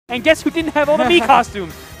And guess who didn't have all the Mii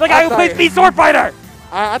costumes? The guy who plays Mii Sword Fighter!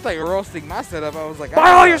 I thought you were roasting my setup. I was like,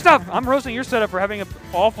 buy all your stuff! I'm roasting your setup for having an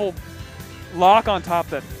awful lock on top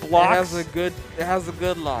that blocks. It has a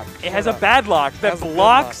good lock. It has a bad lock that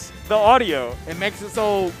blocks the audio. It makes it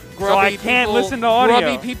so grubby so I can't listen to audio.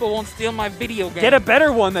 Grubby people won't steal my video game. Get a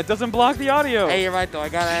better one that doesn't block the audio. Hey, you're right though. I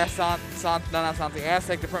gotta ask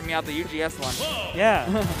Aztec to print me out the UGS one. Yeah,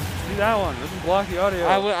 do that one. It doesn't block the audio.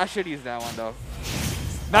 I should use that one though.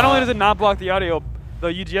 Not only does it not block the audio, the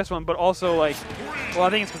UGS one, but also like, well, I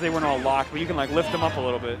think it's because they weren't all locked, but you can like lift them up a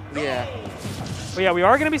little bit. Yeah. But yeah, we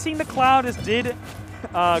are going to be seeing the Cloud. This did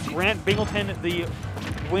grant Bingleton the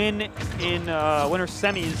win in winner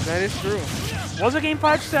semis. That is true. Was a game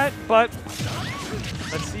 5 set, but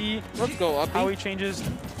let's see. Let's go up how he changes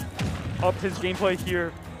up his gameplay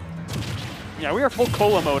here. Yeah, we are full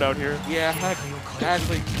cola mode out here. Yeah,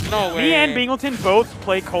 actually, no way. Me and Bingleton both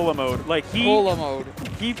play cola mode. Like cola mode.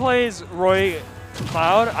 He plays Roy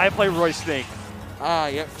Cloud. I play Roy Snake. Ah,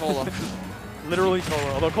 yep, cola. Literally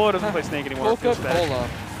cola. Although cola doesn't play Snake anymore. Coca-Cola.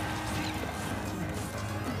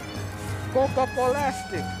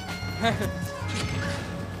 Coca-Colastic.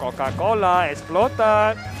 Coca-Cola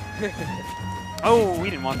explota. Oh,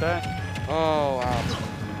 we didn't want that. Oh, wow.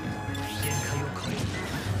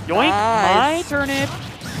 Yoink, nice. my turnip.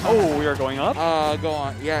 Oh, we are going up? Go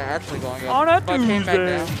on. Yeah, actually going up. On a but came back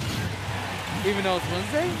Tuesday. down. Even though it's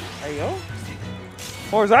Wednesday? Hey, yo.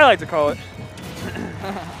 Or as I like to call it.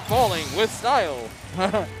 Falling with style.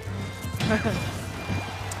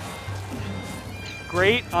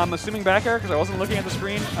 Great. I'm assuming back air because I wasn't looking at the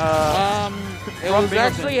screen. It was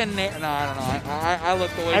actually a no, I don't know. I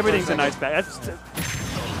looked away. Everything's a nice back.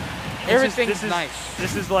 Everything's nice.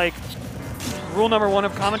 This is like rule number 1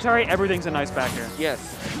 of commentary. Everything's a nice back air.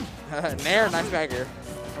 Yes. Nair, nice back air.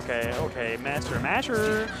 Okay,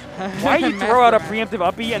 Masher. Why do you throw out a preemptive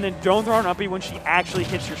uppie and then don't throw an uppie when she actually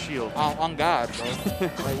hits your shield? On God, bro.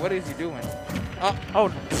 Like, what is he doing?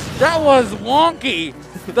 Oh, that was wonky.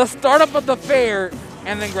 The startup of the fair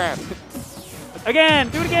and then grab. Again,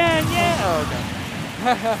 do it again, yeah. Oh, okay.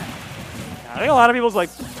 I think a lot of people's like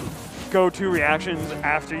go-to reactions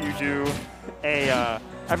after you do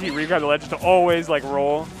after you regrab the ledge to always like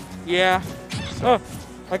roll. Yeah. Oh,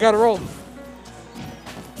 I gotta roll.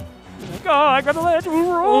 Oh, I got the ledge.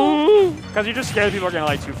 Ooh, roll. Because you're just scared people are gonna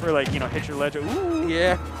like hit your ledge. Ooh.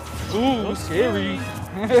 Yeah. Ooh, scary.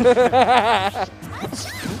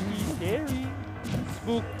 Spooky, scary.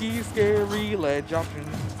 Spooky, scary ledge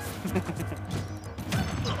options.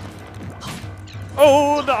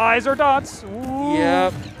 Oh, the eyes are dots. Ooh.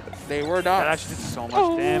 Yep. They were dots. That actually did so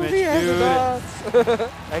much damage, dude.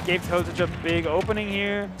 That gave Toad such a big opening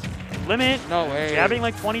here. Limit. No way. Jabbing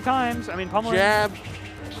like 20 times. I mean, pummeling. Jab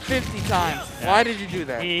 50 times. Yeah. Why did you do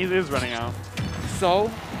that? He is running out. So?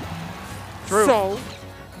 True. So?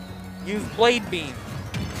 Use Blade Beam.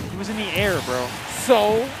 He was in the air, bro.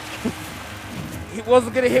 So? He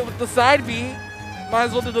wasn't going to hit with the side B. Might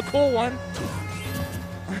as well do the cool one.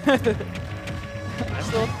 That's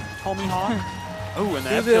still Homie Hawk. Oh, and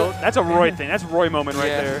that's a Roy thing. That's a Roy moment right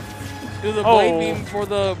there. Do the Blade Beam for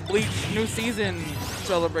the Bleach New Season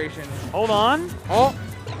celebration. Hold on. Oh.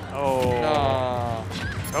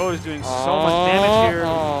 Toad is doing so much damage here.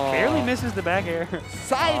 Barely misses the back air.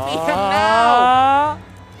 Side B him now.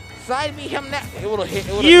 Side B him now. It would have hit.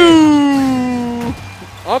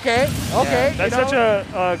 Okay. Yeah, that's such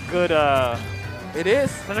a good. It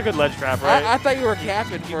is. Such a good ledge trap, right? I thought you were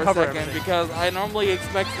capping for a second because I normally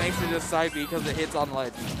expect Snakes to just side B because it hits on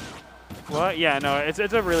ledge. What? Yeah, no, it's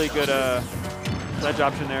a really good ledge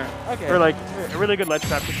option there. Okay. Or like a really good ledge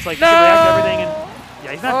trap. It's like you can react to everything and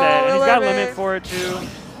yeah, he's not dead. And he's got a limit for it too.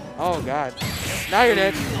 Oh God. Now you're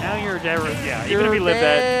dead. Now you're dead. Yeah, even if he lived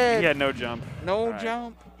that, he had no jump. No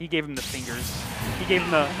jump. He gave him the fingers. He gave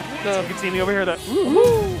him the you can see me over here. The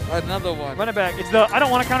another one. Run it back. It's the I don't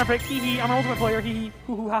want to counter pick. Hee hee. I'm an ultimate player. Hee hee.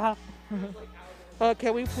 Hoo hoo ha ha.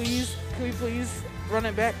 Can we please run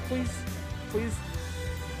it back, please?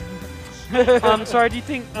 Sorry. Do you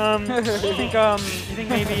think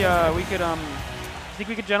maybe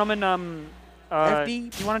we could gentlemen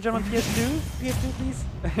FD? do you want a gentleman PS2? PS2, please.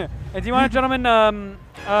 Do you want a gentleman Town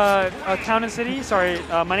and City? Sorry,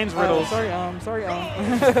 my name's Riddles. Sorry.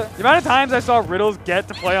 The amount of times I saw Riddles get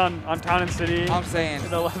to play on Town and City. I'm saying.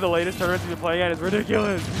 The latest tournaments we've been playing at is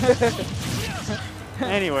ridiculous.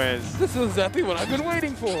 Anyways. This is exactly what I've been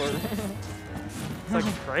waiting for. It's like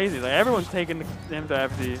crazy. Like everyone's taking him to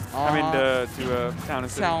FD. I mean to Town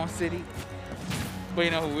and City. Town City. But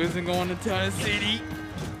you know who isn't going to Town and City?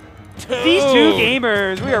 These two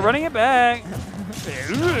gamers. We are running it back.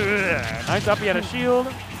 Nice uppie out of shield.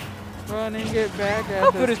 Running it back at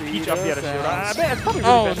How the good is speed Peach up the of attitude? sound. I bet it's probably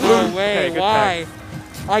really Oh, good. no way. Okay, good Why?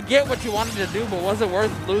 tag. I get what you wanted to do, but was it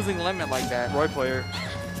worth losing limit like that? Roy player.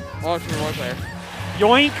 Oh, it's a Roy player.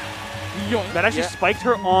 Yoink! Yoink. That actually Yeah. spiked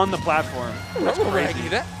her on the platform. That's crazy. Raggy,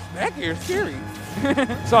 that back here is scary.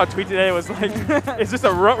 Saw a tweet today. It was like, is this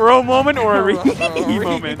a row moment or a re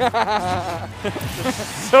moment?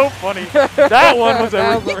 So funny. That one was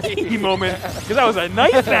That a was a re moment because that was a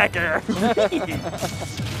nice back air.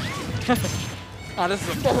 Oh, this is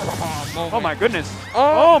a moment. Oh my goodness.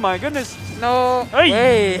 Oh. Oh my goodness. No.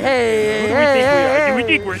 Hey. Hey. Who do we think we are? Do we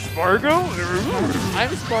think we're Spargo?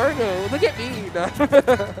 I'm Spargo. Look at me.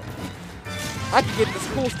 I can get this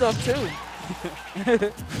cool stuff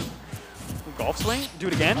too. Golf swing? Do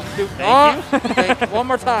it again? Thank you. Okay, one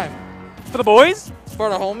more time. For the boys? For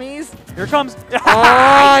the homies. Here it comes.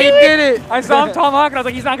 Oh, he did it. I saw him tomahawk and I was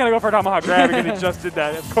like, he's not going to go for a tomahawk grab because he just did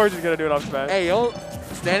that. Of course he's going to do it off smash. Hey, yo.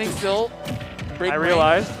 Standing still. Break I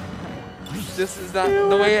realized. this is not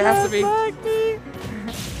the way it has to be.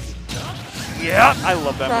 Yeah, I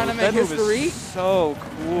love that Trying move. to make That move history. is so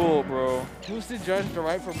cool, bro. Who's to judge the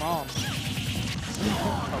right from wrong?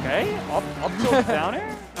 Okay, up tilt down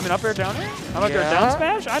air? I mean up air down air? I'm up air Yeah. down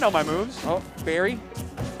smash? I know my moves. Oh, Barry.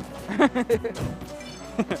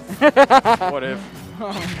 What if?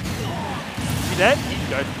 He dead? He's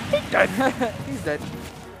dead. He's dead. He's dead.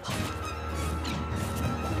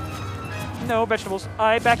 No vegetables.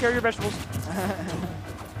 I back air your vegetables.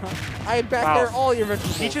 I back Wow. there all your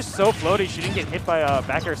vegetables. Peach is so floaty, she didn't get hit by a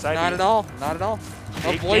back air side Not B. at all. Not at all.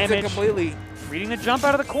 Big Avoids it damage. completely. Reading the jump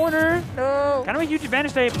out of the corner. No. Kind of a huge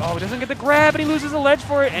advantage there. Oh, he doesn't get the grab, but he loses the ledge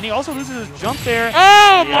for it. And he also loses his jump there.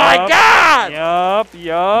 Oh my God!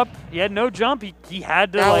 Yup. He had no jump. He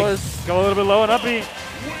had to That like was- go a little bit low and up.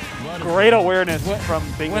 Great awareness from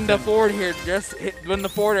Bingleton. When the forward here just hit, when the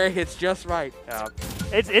forward air hits just right. Yeah.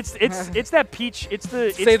 It's that Peach. It's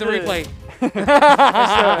the Save the replay.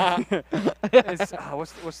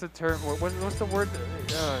 What's the term? What's the word?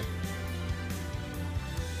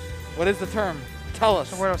 What is the term? Tell us.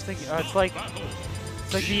 The word I was thinking. It's like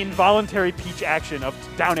the involuntary Peach action of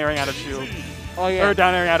down airing out of shield. Oh yeah. Or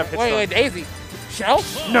down airing out of hit Wait, stun. Daisy. Shell?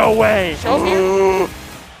 No way. Shell's here?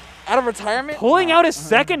 Out of retirement? Pulling out his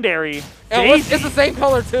secondary. It's Daisy. the same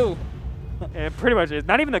color too. It pretty much is.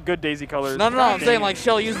 Not even the good Daisy colors. No, I'm saying like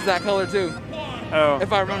Shell uses that color too, Oh.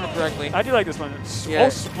 if I remember correctly. I do like this one. Yeah. Oh,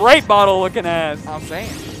 Sprite bottle looking ass. I'm saying.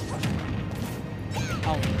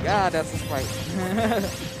 Oh my God, that's a Sprite.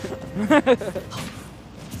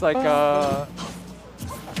 It's like I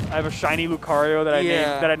have a shiny Lucario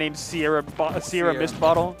that I named Sierra Mist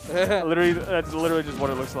Bottle. Literally, that's literally just what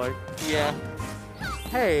it looks like. Yeah.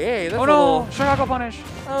 Hey, that's Oh a no! little. Chicago punish.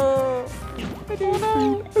 Oh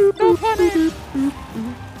no! No punish!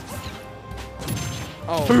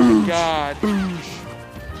 Oh my God!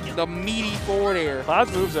 The meaty forward air.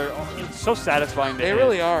 Cloud's moves are so satisfying to They hit.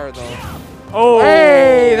 really are though. Oh!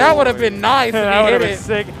 Hey, that would have been nice if That he would have hit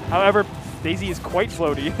been it. sick. However, Daisy is quite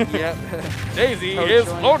floaty. Yep. Daisy Coach is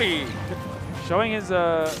showing- floaty. Showing his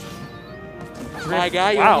My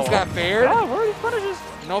guy, you wow. almost got fair. Yeah, where are these punishes?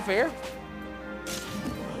 No fair.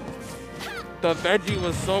 The veggie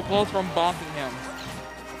was so close from bonking him.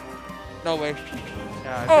 No way.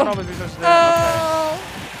 Yeah, it Oh. should always be so stiff. Okay. Oh!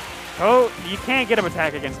 Toad, you can't get him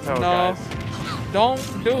attack against Toad, No. guys.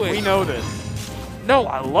 Don't do it. We know this. No,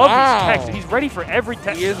 I love wow. these texts. He's ready for every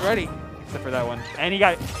text. He is ready. Except for that one. And he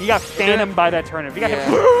got phantomed by that turn. If he got Yeah.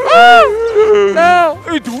 hit. No!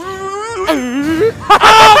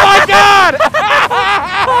 Oh my God!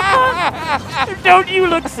 Don't you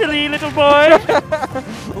look silly, little boy?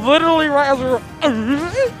 Literally right as we were.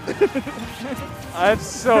 That's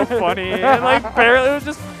so funny. And like barely, it was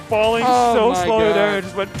just falling Oh so my slowly God. there. It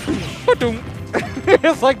just went.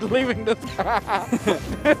 It's like leaving this.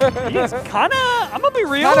 He's kind of. I'm gonna be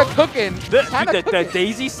real. Kind of cooking. The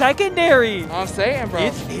Daisy secondary. I'm saying, bro.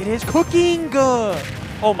 It is cooking.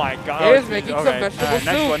 Oh my God. It is making some vegetable Next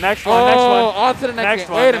soup. one. Next Oh, one. on to the next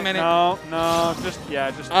game. one. Wait a minute. No. Just.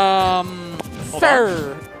 Hold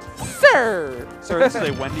Sir. Sir. Sir, this is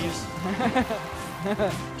a Wendy's.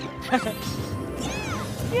 Bro,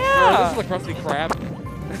 Yeah. this is a Krusty Krab.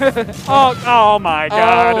 Oh my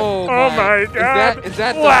God. Oh my my. God. Is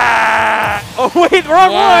that the- Wow. Oh wait,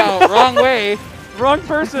 wrong Wow, one. wrong way. Wrong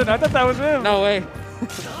person. I thought that was him. No way.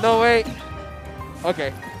 No way.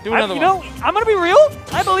 Okay, do another You one. know, I'm gonna be real.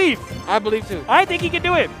 I believe. I believe too. I think he can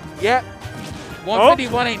do it. Yeah.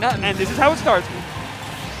 151 ain't nothing. And this is how it starts.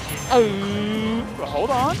 Oh, Hold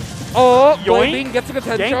on. oh, Yoink. Yoink gets a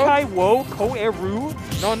potential. Genkai wo koeru.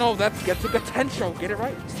 No, that's gets a potential. Get it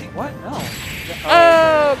right. What? No.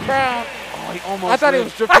 Oh, crown. Oh, he almost I thought he did.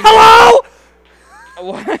 was drifting. Hello?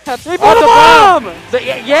 What? He put Oh, a bomb!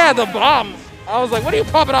 Yeah, the bomb. I was like, what are you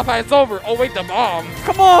popping off? It's over. Oh, wait, the bomb.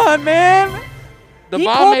 Come on, man. The He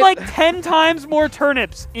bomb pulled made, like 10 times more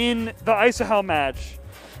turnips in the Isohel match.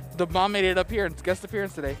 The bomb made it appearance. Guest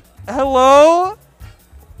appearance today. Hello?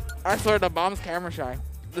 I swear the bomb's camera shy.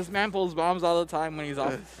 This man pulls bombs all the time when he's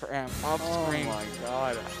off screen. Oh my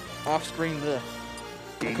god. Off screen. Ugh.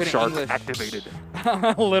 Game Shark activated.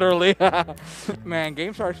 Literally. Man,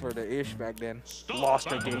 Game Sharks were the ish back then.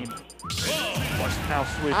 Lost a game. Must now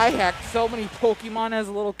switch. I hacked so many Pokemon as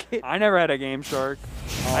a little kid. I never had a Game Shark.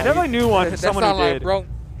 Oh, I definitely knew one. That's Someone not who like, did. bro.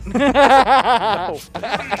 No.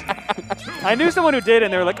 I knew someone who did,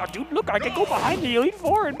 and they were like, "Oh, dude, look, I can go behind the Elite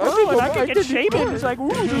Four and and I can get Shaman." It's like,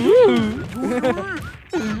 ooh.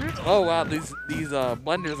 Oh wow, these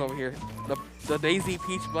blenders over here, the Daisy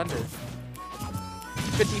Peach blender.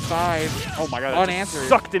 55. Oh my god, unanswered.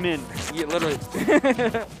 Sucked him in. Yeah, literally.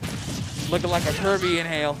 Looking like a Kirby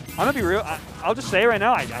inhale. I'm gonna be real. I'll just say right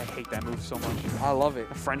now, I hate that move so much. I love it.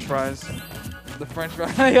 The French fries. The French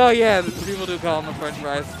fries. Oh yeah, people do call them the French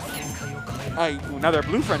fries. Ooh, now they're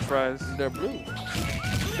blue French fries. They're blue.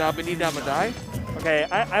 Dabba-dee dabba-die. Okay,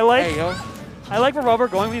 I like. Hey yo. I like Revolver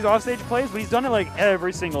going for these offstage plays, but he's done it like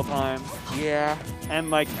every single time, Yeah. and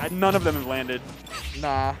like none of them have landed.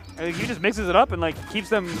 Nah. I think he just mixes it up and like keeps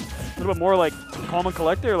them a little bit more like calm and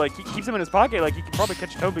collected. Like he keeps them in his pocket. Like he could probably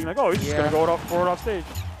catch Toad being like, oh, he's just gonna go forward off stage.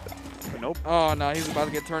 But nope. Oh no, he's about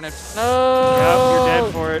to get turned. No. Yep, you're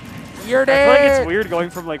dead for it. You're I dead. feel like it's weird going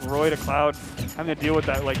from like Roy to Cloud, having to deal with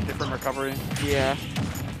that like different recovery. Yeah.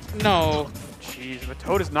 No. Jeez, but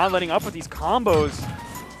Toad is not letting up with these combos.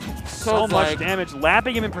 So Toad's much like, damage,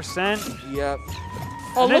 lapping him in percent. Yep.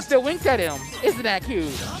 Oh, And look, this- they winked at him. Isn't that cute?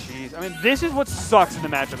 Jeez, I mean, this is what sucks in the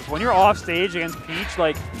matchups. When you're off stage against Peach,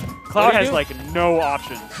 like, Cloud do you has do? like no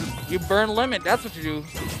options. You burn limit. That's what you do.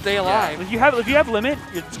 Stay alive. If you have limit,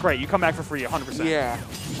 it's great. You come back for free, 100%. Yeah.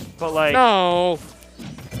 But like, No.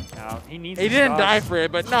 no, he needs. He to didn't stop. die for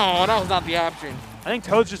it, but no, that was not the option. I think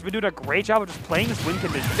Toad's just been doing a great job of just playing this win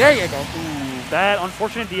condition. There you go. Ooh, that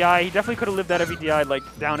unfortunate DI. He definitely could have lived that if he DI'd like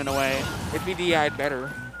down and away. If he DI'd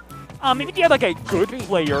better. If he had like a good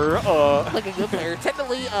player, Like a good player.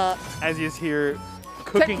 Technically, as he is here,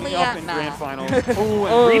 cooking Technically, up in nah. grand finals. Ooh,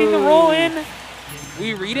 and reading the roll in.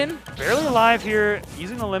 we reading? Barely alive here,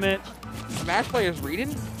 using the limit. Smash players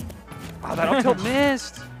reading? Wow, that up tilt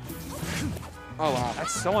missed. Oh, wow.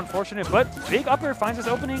 That's so unfortunate, but big upper finds this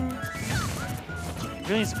opening. He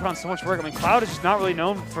really needs to put on so much work. I mean, Cloud is just not really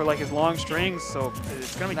known for like his long strings, so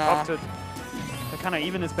it's gonna be tough to kind of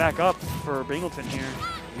even this back up for Bingleton here.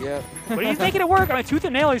 Yep. But he's making it work. I mean, tooth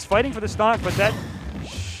and nail, he's fighting for the stock, but that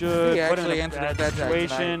should He put him actually in a entered bad that tag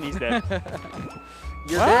situation. He's dead.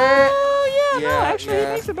 You're well, dead. yeah, no, actually, he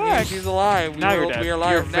makes it back. He's alive. Now you're dead. We are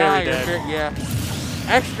alive. You're very now dead. Yeah.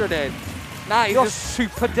 Extra dead. Nah, he's You're just,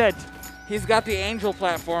 super dead. he's got the angel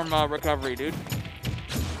platform recovery, dude.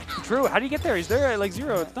 True. How do you get there? He's there at like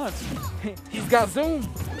 0. It's nuts. He's got zoom.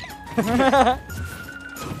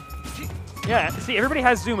 Yeah. See, everybody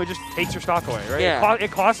has zoom. It just takes your stock away, right? Yeah.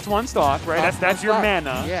 It costs 1 stock, right? Costs That's one your stock.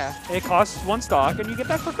 mana. Yeah. It costs 1 stock, and you get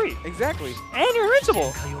that for free. Exactly. And you're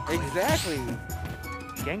invincible. Exactly.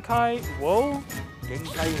 Genkai, whoa.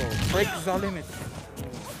 Genkai break the limit.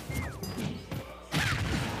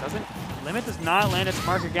 Doesn't. Limit does not land its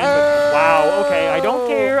mark again. But wow, okay. I don't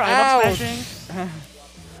care. I'm up Ouch. smashing.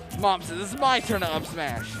 Mom says this is my turn to up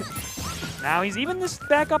smash. Now he's even this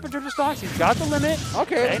back up in terms of stocks. He's got the limit.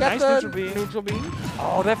 Okay, got nice the neutral beam. beam.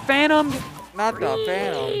 Oh, that Phantom. Not the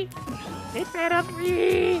Phantom. It's Phantom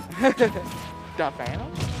 3. The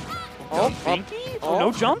Phantom? Oh, Pinky? Oh,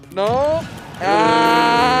 no jump? No.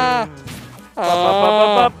 Ah.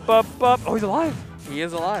 Oh, he's alive. He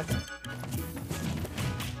is alive.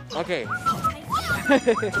 Okay.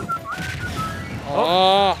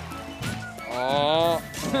 Oh. Oh.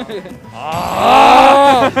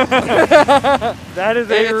 Oh. That is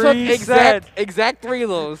a It took reset. exact 3 of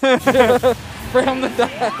those for him to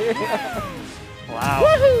die. Wow.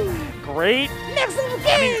 Woohoo! Great. Next level I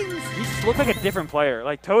games! mean, he just looked like a different player.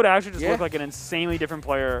 Like, Toad actually just Yeah. looked like an insanely different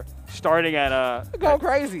player starting at Go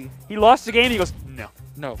crazy. he lost the game. He goes, no.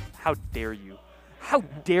 No. How dare you? How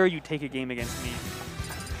dare you take a game against me?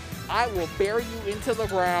 I will bury you into the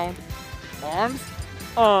ground. Arms?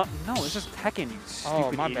 No, it's just Tekken, you stupid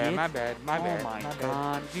Oh, my idiot. bad, my bad, my bad. Oh my my bad.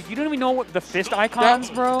 god. Dude, you don't even know what the fist icons,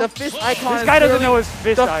 bro? The fist icon This is guy doesn't really- know his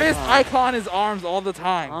fist The icon. fist icon is arms all the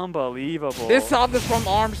time. Unbelievable. This song is from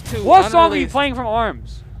Arms 2. What song are you unreleased. playing from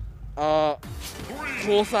ARMS?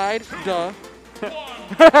 Poolside, duh.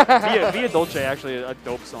 Via Dolce, actually, a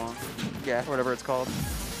dope song. Yeah. Or whatever it's called.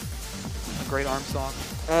 great arm stock.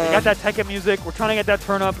 We got that Tekken music. We're trying to get that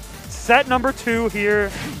turn up. Set number 2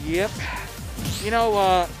 here. Yep. You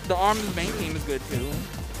know, the Arms main theme is good too.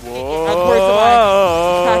 Whoa. According to my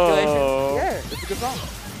calculations. Yeah, it's a good song.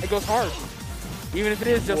 It goes hard. Even if it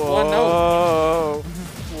is just one note.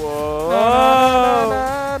 Whoa.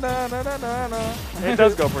 Na, na, na, na, na, na. It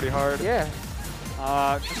does go pretty hard. Yeah.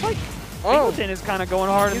 Just like Bingleton is kind of going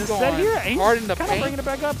hard in this set here. He's hard in the kind of paint. bringing it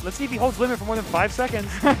back up. Let's see if he holds limit for more than 5 seconds.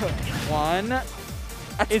 1. A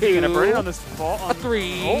Is 2. he going to burn it on this fall? A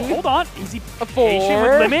 3. Oh, hold on. Is he A 4. patient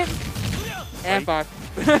with limit? And 5.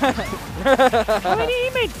 I mean, he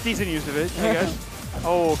made decent use of it, I guess.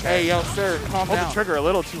 Oh, okay. Hey, yo, sir, calm Hold down. the trigger a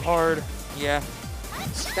little too hard. Yeah.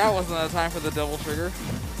 That wasn't the time for the double trigger.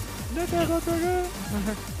 The double trigger.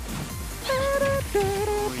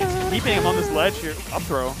 Keeping him on this ledge here. Up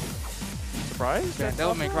throw. Surprise? Man,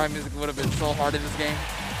 Devil May Cry music would have been so hard in this game.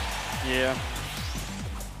 Yeah.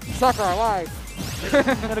 Sucker alive.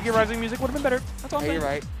 Metal Gear Rising music would have been better. That's all I'm Hey, you're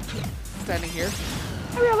saying. right. Standing here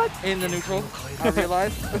I realize. in the neutral, I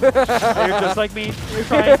realize. You're just like me. You're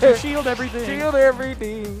trying to shield everything. Shield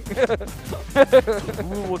everything.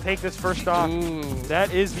 Ooh, we'll take this first stock. Ooh.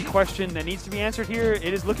 That is the question that needs to be answered here.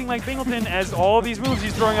 It is looking like Bingleton, as all of these moves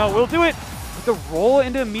he's throwing out, will do it. With the roll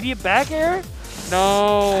into immediate back air.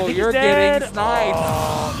 No, He's you're dead. getting sniped.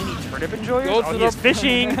 Oh, any turnip enjoyers? Go Oh, to he's the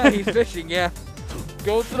fishing. He's fishing, yeah.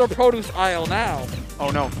 Go to the produce aisle now. Oh,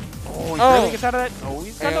 no. Oh, he Oh. barely gets out of that. Oh,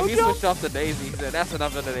 he's got Hey, no he jump. switched off the Daisy. He said, that's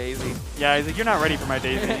enough of the Daisy. Yeah, he's like, you're not ready for my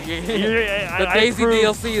Daisy. The Daisy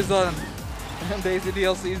DLC is done. Daisy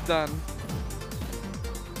DLC is done.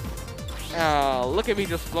 Look at me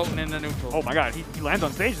just floating in the neutral. Oh, my God. He lands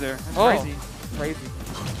on stage there. That's Oh. crazy. Crazy.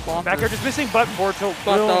 Bonkers. Back air just missing, but forward tilt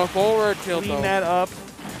But will the forward tilt, clean though. that up.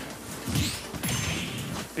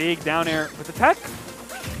 Big down air with the tech.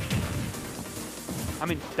 I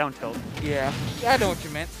mean, down tilt. Yeah. I know what you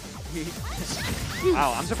meant.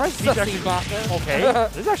 Wow, I'm surprised he's actually... Baka. Okay,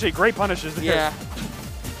 this is actually great punishes there. Yeah.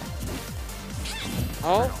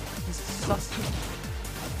 Oh. He's sus.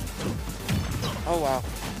 Oh, wow.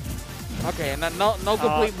 Okay, and then no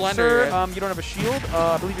complete blender. Sir, yet. you don't have a shield.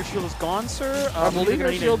 I believe your shield is gone, sir. I believe you're your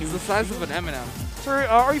gonna need a shield's new the size shield. of an M&M. Sir,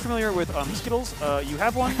 are you familiar with Skittles? You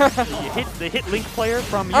have one. the hit Link player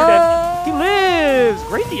from your dad. He lives!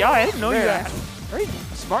 Great DI. I didn't know you Yeah. had. Very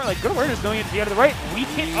smart, like good awareness knowing it to be out of the right. Weak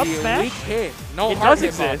hit up smash. Weak hit. No It hard does hit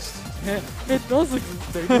exist. it does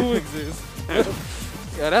exist. They do exist.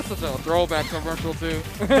 Yeah, that's such a throwback commercial too.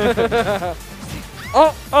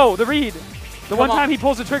 Oh, the read. The Come one on. time he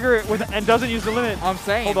pulls the trigger with and doesn't use the limit. I'm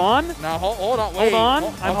saying. Hold on. Now hold on. Wait. Hold on. Oh,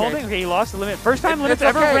 I'm okay. holding. Okay, he lost the limit. First time It's limits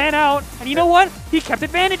ever okay. ran out. And you know what? He kept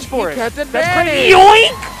advantage for He it. kept That's advantage. crazy.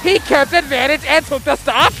 Yoink! He kept advantage and took the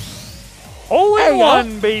stop. Hole in Hey, yo.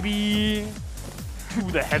 one, baby. To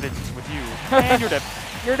the heavens with you. And you're dead.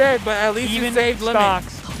 You're dead, but at least Even you saved limit.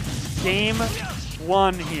 stocks. Game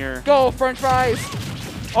 1 here. Go, French fries.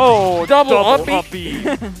 Oh, Double uppy. uppy.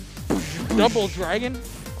 Double dragon.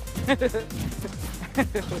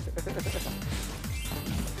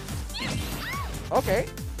 Okay.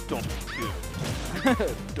 Double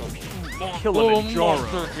kill. Boom, Kilimanjaro.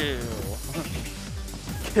 monster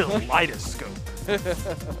kill. Kaleidoscope.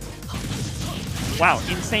 Wow,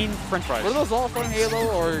 insane french fries. Were those all from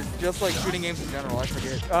Halo or just like shooting games in general? I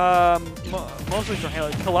forget. Mostly from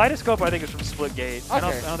Halo. Kaleidoscope, I think, is from Splitgate. I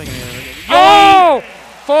don't think any of them. Oh!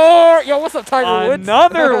 4! Yo, what's up, Tiger Woods?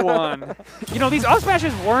 Another one. You know, these up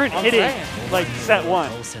smashes weren't I'm hitting saying. like set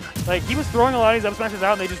 1. Like, he was throwing a lot of these up smashes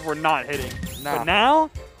out and they just were not hitting. Nah. But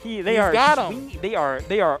now, they are got 'em. they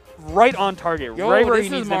are right on target, Yo, right where this he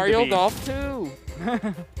needs is them to Mario be. Golf 2.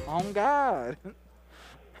 Oh, God.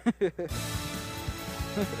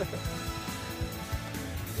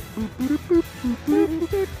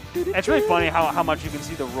 It's really funny how much you can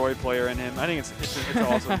see the Roy player in him. I think it's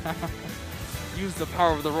awesome. Use the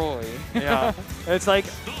power of the Roy. Yeah, it's like,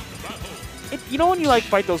 you know when you like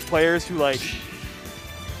fight those players who like,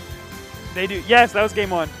 they do, yes, that was game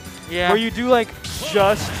 1. Yeah. Where you do like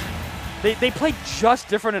just, they play just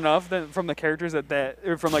different enough than from the characters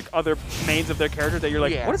or from like other mains of their character that you're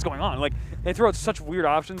like, Yeah. what is going on? Like, they throw out such weird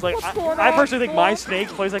options. Like, What's going I on, personally think my Mark? Snake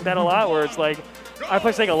plays like that a lot, where it's like, I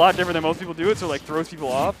play Snake a lot different than most people do it, so like throws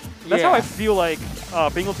people off. That's how Yeah. I feel like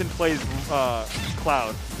Bingleton plays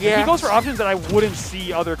Cloud. Yeah. He goes for options that I wouldn't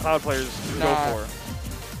see other Cloud players Nah. go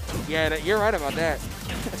for. Yeah, you're right about that.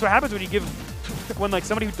 That's what happens when like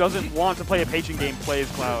somebody who doesn't want to play a paging game plays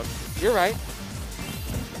Cloud. You're right.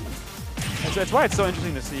 That's why it's so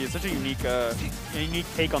interesting to see. It's such a unique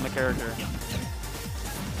take on the character.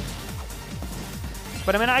 But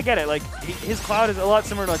But I mean, I get it. Like, his Cloud is a lot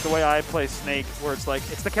similar to like the way I play Snake, where it's like,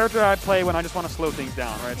 it's the character I play when I just want to slow things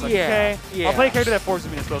down, right? It's like, okay, I'll play a character that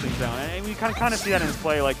forces me to slow things down. And we kind of see that in his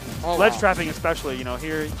play, like ledge trapping especially, you know,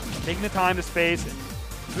 here, taking the time to space, and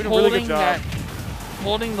doing a really good job.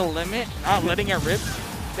 Holding the limit, not letting it rip.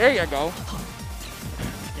 There you go.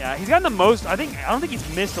 Yeah, he's gotten the most. I don't think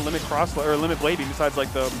he's missed a limit cross or a limit blade beam besides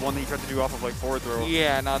like the one that he tried to do off of like forward throw.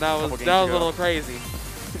 Yeah, no, that was a little crazy.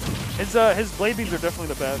 His blade beams are definitely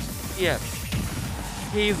the best. Yes.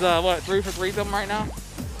 He's what, 3 for 3 something right now?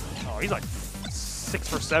 Oh, he's like 6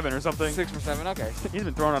 for 7 or something. 6 for 7, okay. He's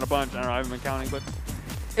been throwing on a bunch. I don't know, I haven't been counting, but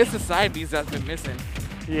it's the side Bs that's been missing.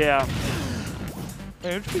 Yeah.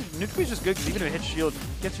 Nukebee's just good because even if it hits shield, it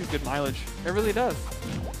gets you good mileage. It really does.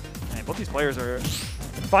 Man, both these players are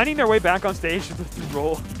finding their way back on stage through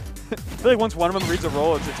roll. I feel like once one of them reads a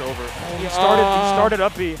roll, it's over. Oh, he started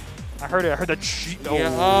up B. I heard the cheat. Yeah.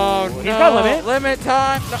 Oh, he's got limit. Limit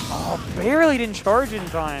time. No. Oh, barely didn't charge in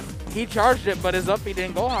time. He charged it, but his up B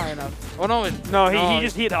didn't go high enough. Oh no, he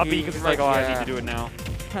just hit up B because he's like, oh, I need to do it now.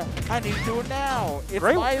 I need to do it now. It's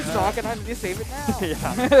great. my stock, and I need to save it now.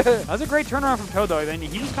 Yeah. That was a great turnaround from Toad, though. Then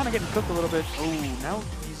he's kind of getting cooked a little bit. Oh, now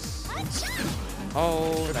he's...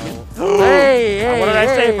 Oh, no. Hey, what did I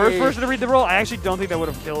say? First person to read the roll? I actually don't think that would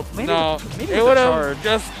have killed. Maybe it would have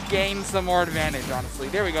just gained some more advantage, honestly.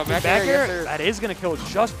 There we go. Back air. Yes, that is going to kill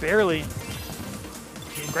just barely.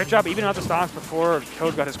 Great job even out the stocks before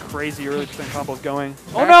Toad got his crazy early percent combos going.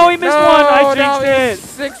 Oh, no, he missed one. I jinxed it.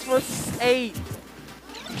 6 for 8.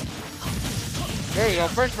 There you go,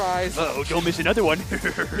 French fries. Uh-oh, don't miss another one. Don't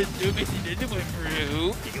miss another one,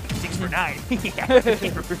 bro. 6 for 9.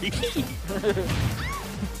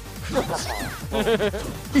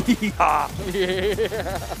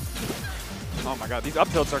 Oh my god, these up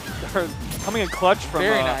tilts are coming in clutch from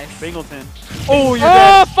Bingleton. Oh, you're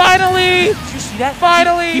dead. Finally! Did you see that?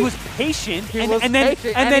 Finally! He was patient. And then he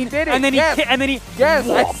did it. Yes,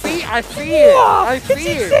 I see it. I see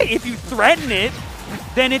it. If you threaten it,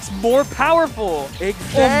 then it's more powerful.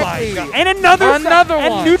 Exactly. Oh my god. And another one.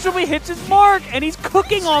 And neutrally hits his mark, and he's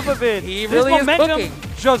cooking off of it. He really is cooking.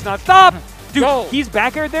 Does not stop. Dude, he's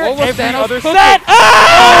back aired there every other cooking? set.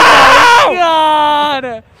 Oh my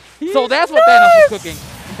god. So that's what Thanos was cooking.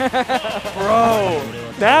 Bro,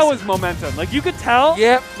 that was momentum. Like, you could tell.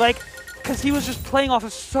 Yep. Like, because he was just playing off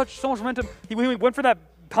of so much momentum. He went for that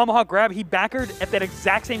tomahawk grab. He backered at that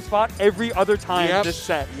exact same spot every other time this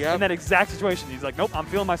set. In that exact situation. He's like, nope, I'm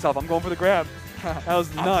feeling myself. I'm going for the grab. That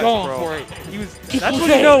was nuts, I'm going bro. for it. That's what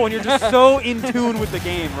you know when you're just so in tune with the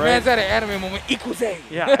game, right? Man's at an anime moment. Equals A.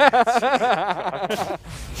 Yeah.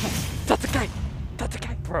 Tatsukai.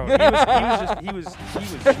 Bro, he was.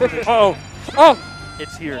 Oh.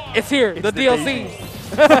 It's here. It's here. It's the DLC.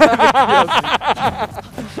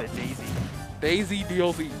 The Daisy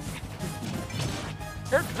DLC.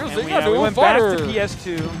 We went back to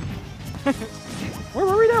PS2. Where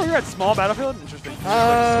were we there? We were at Small Battlefield? Interesting. Switched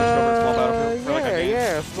over to Small Battlefield for like a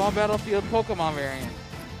game. Small Battlefield Pokemon variant.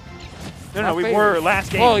 No, we were last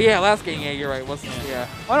game. Oh, yeah, last game. Yeah, you're right. Oh,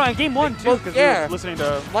 no, and game 1, too, because we were listening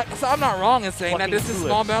to... So I'm not wrong in saying that this is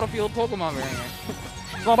Small Battlefield Pokemon variant.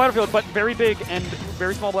 Small Battlefield, but very big and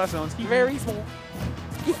very small blast zones. Very small.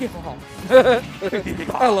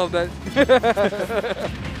 I love that.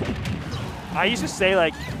 I used to say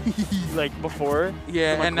like before.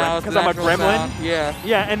 Yeah, and now because I'm a gremlin. Yeah.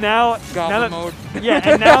 Yeah, and now Goblin mode. Yeah,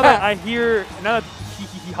 and now that I hear that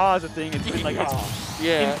ha is a thing, it's been like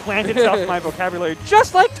implanted itself in my vocabulary,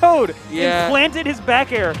 just like Toad. Implanted his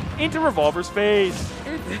back air into Revolver's face.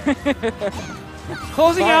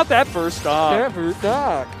 Closing out that first stock.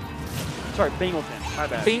 Sorry, Bingleton. My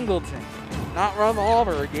bad. Bingleton. Not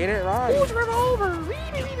Revolver. Get it right. Who's Revolver?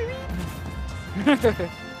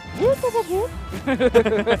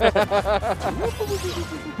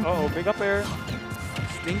 Uh-oh, big up air.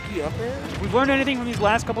 Stinky up air? If we've learned anything from these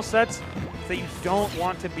last couple sets, it's that you don't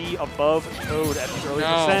want to be above Toad at these early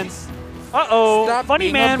percents. Uh-oh,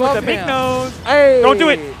 funny man with the big nose. Hey, don't do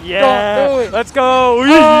it. Yeah, don't do it. Let's go.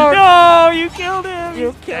 No, you killed him.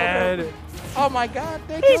 You killed him. Oh my god,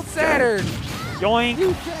 they killed Saturn. Yoink.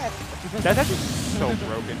 You dead. That's actually so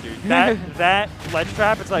broken, dude. That ledge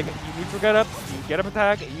trap, it's like you neutral get up, you get up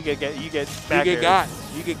attack, you get back air.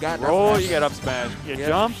 You get got. Roll, you get up smash. You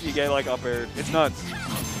jump, you get like up air. It's nuts.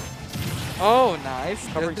 Oh, nice.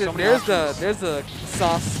 There's the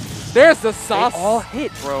sauce. There's the sauce. They all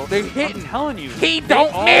hit, bro. They hit. I'm telling you. He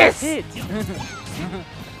don't miss. Hit.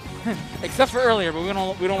 Except for earlier, but we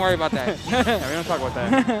don't worry about that. Yeah, we don't talk about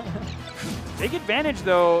that. Big advantage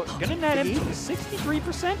though. Gonna net him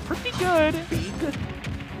 63%. Pretty good.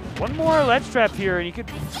 One more ledge trap here, and you could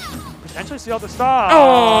potentially seal out the stop.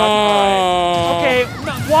 Oh. Okay,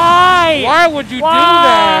 no, why? Why would you do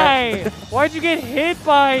that? Why'd you get hit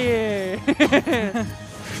by it?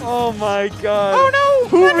 Oh my god. Oh no!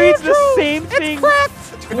 Who reads the same It's thing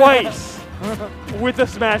cracked. twice with a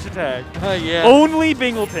smash attack? Yeah. Only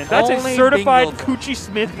Bingleton. That's Only a certified Bingleton. Coochie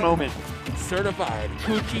Smith moment. Certified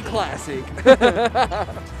Coochie Classic.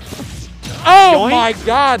 Oh Yoink. my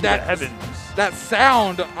god, The heavens. that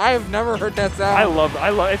sound. I have never heard that sound. I love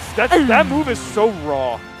it's that move is so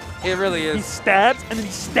raw. It really He is. stabs and then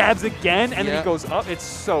he stabs again and then Yeah. he goes up. It's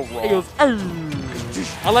so raw. It goes,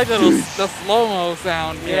 I like the slow-mo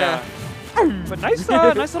sound. Yeah. But nice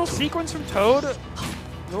nice little sequence from Toad.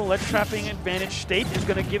 Little ledge trapping advantage state is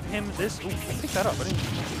gonna give him this. Ooh, pick that up. I didn't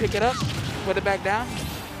Pick it up, put it back down.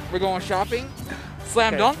 We're going shopping.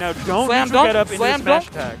 Slam Okay, dunk. now don't slam neutral dunk. get up into Slam the smash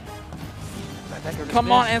dunk. attack.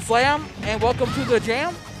 Come on and slam. And welcome to the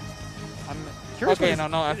jam. I'm curious. Okay, what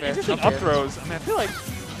no, F air. interesting Okay. up throws. I mean, I feel like you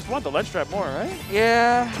just want the ledge trap more, right?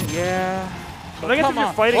 Yeah. But I guess Come if you're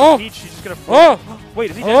on. fighting Oh. Peach, she's just gonna. Oh. Wait,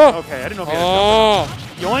 is he dead? Oh. Okay, I didn't know if he had a Oh. jump.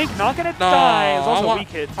 Yoink, not gonna No, die. It's also I a weak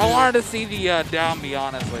hit. I too. wanted to see the down B,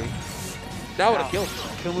 honestly. That would have killed me.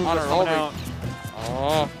 Kill move on was a coming roll out.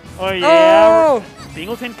 Oh. Oh yeah. Oh.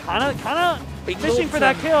 Bingleton kinda fishing for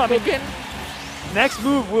that kill. I mean, Cooking. next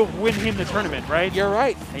move will win him the tournament, right? You're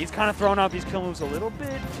right. And he's kind of throwing out these kill moves a little bit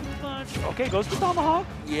too much. Okay, goes for Tomahawk.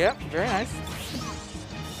 Yep, very nice.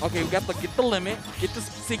 Okay, we got to get the limit, get the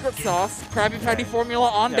secret sauce, Krabby Patty formula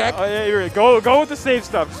on deck. Oh, yeah, you're right. Go with the safe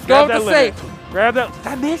stuff. Just Go grab with that the limit. safe. Grab that.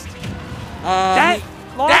 That missed. That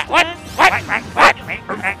lost. what?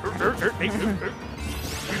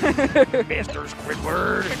 Mr.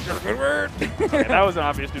 Squidward. Okay, that was an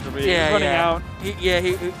obvious neutral B. Yeah, He's running yeah.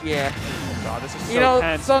 out. Yeah. God, this is so You know,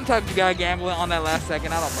 tense. sometimes you gotta gamble it on that last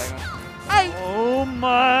second. I don't blame him. Oh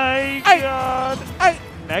my god.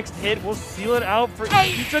 Next hit will seal it out for each of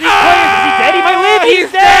these players. Is he dead? He might live.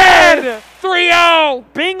 He's dead. 3-0.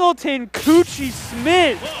 Bingleton Coochie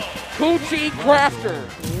Smith Coochie Crafter.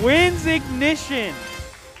 wins Ignition.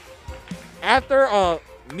 After a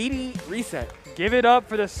meaty reset, Give it up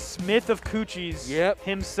for the Smith of Coochies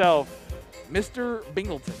himself. Mr.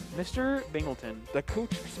 Bingleton. Mr. Bingleton. The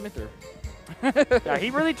Cooch Smither. Yeah,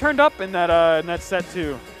 he really turned up in that set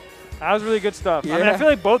too. That was really good stuff. I mean, I Yeah. feel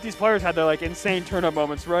like both these players had their like insane turn-up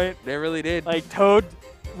moments, right? They really did. Like Toad,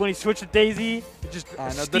 when he switched to Daisy, it just I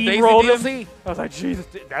know, the Daisy steamrolled him. DLC. I was like, Jesus,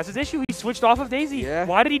 that's his issue. He switched off of Daisy. Yeah.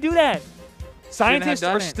 Why did he do that? Scientists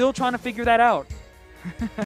done are it. still trying to figure that out.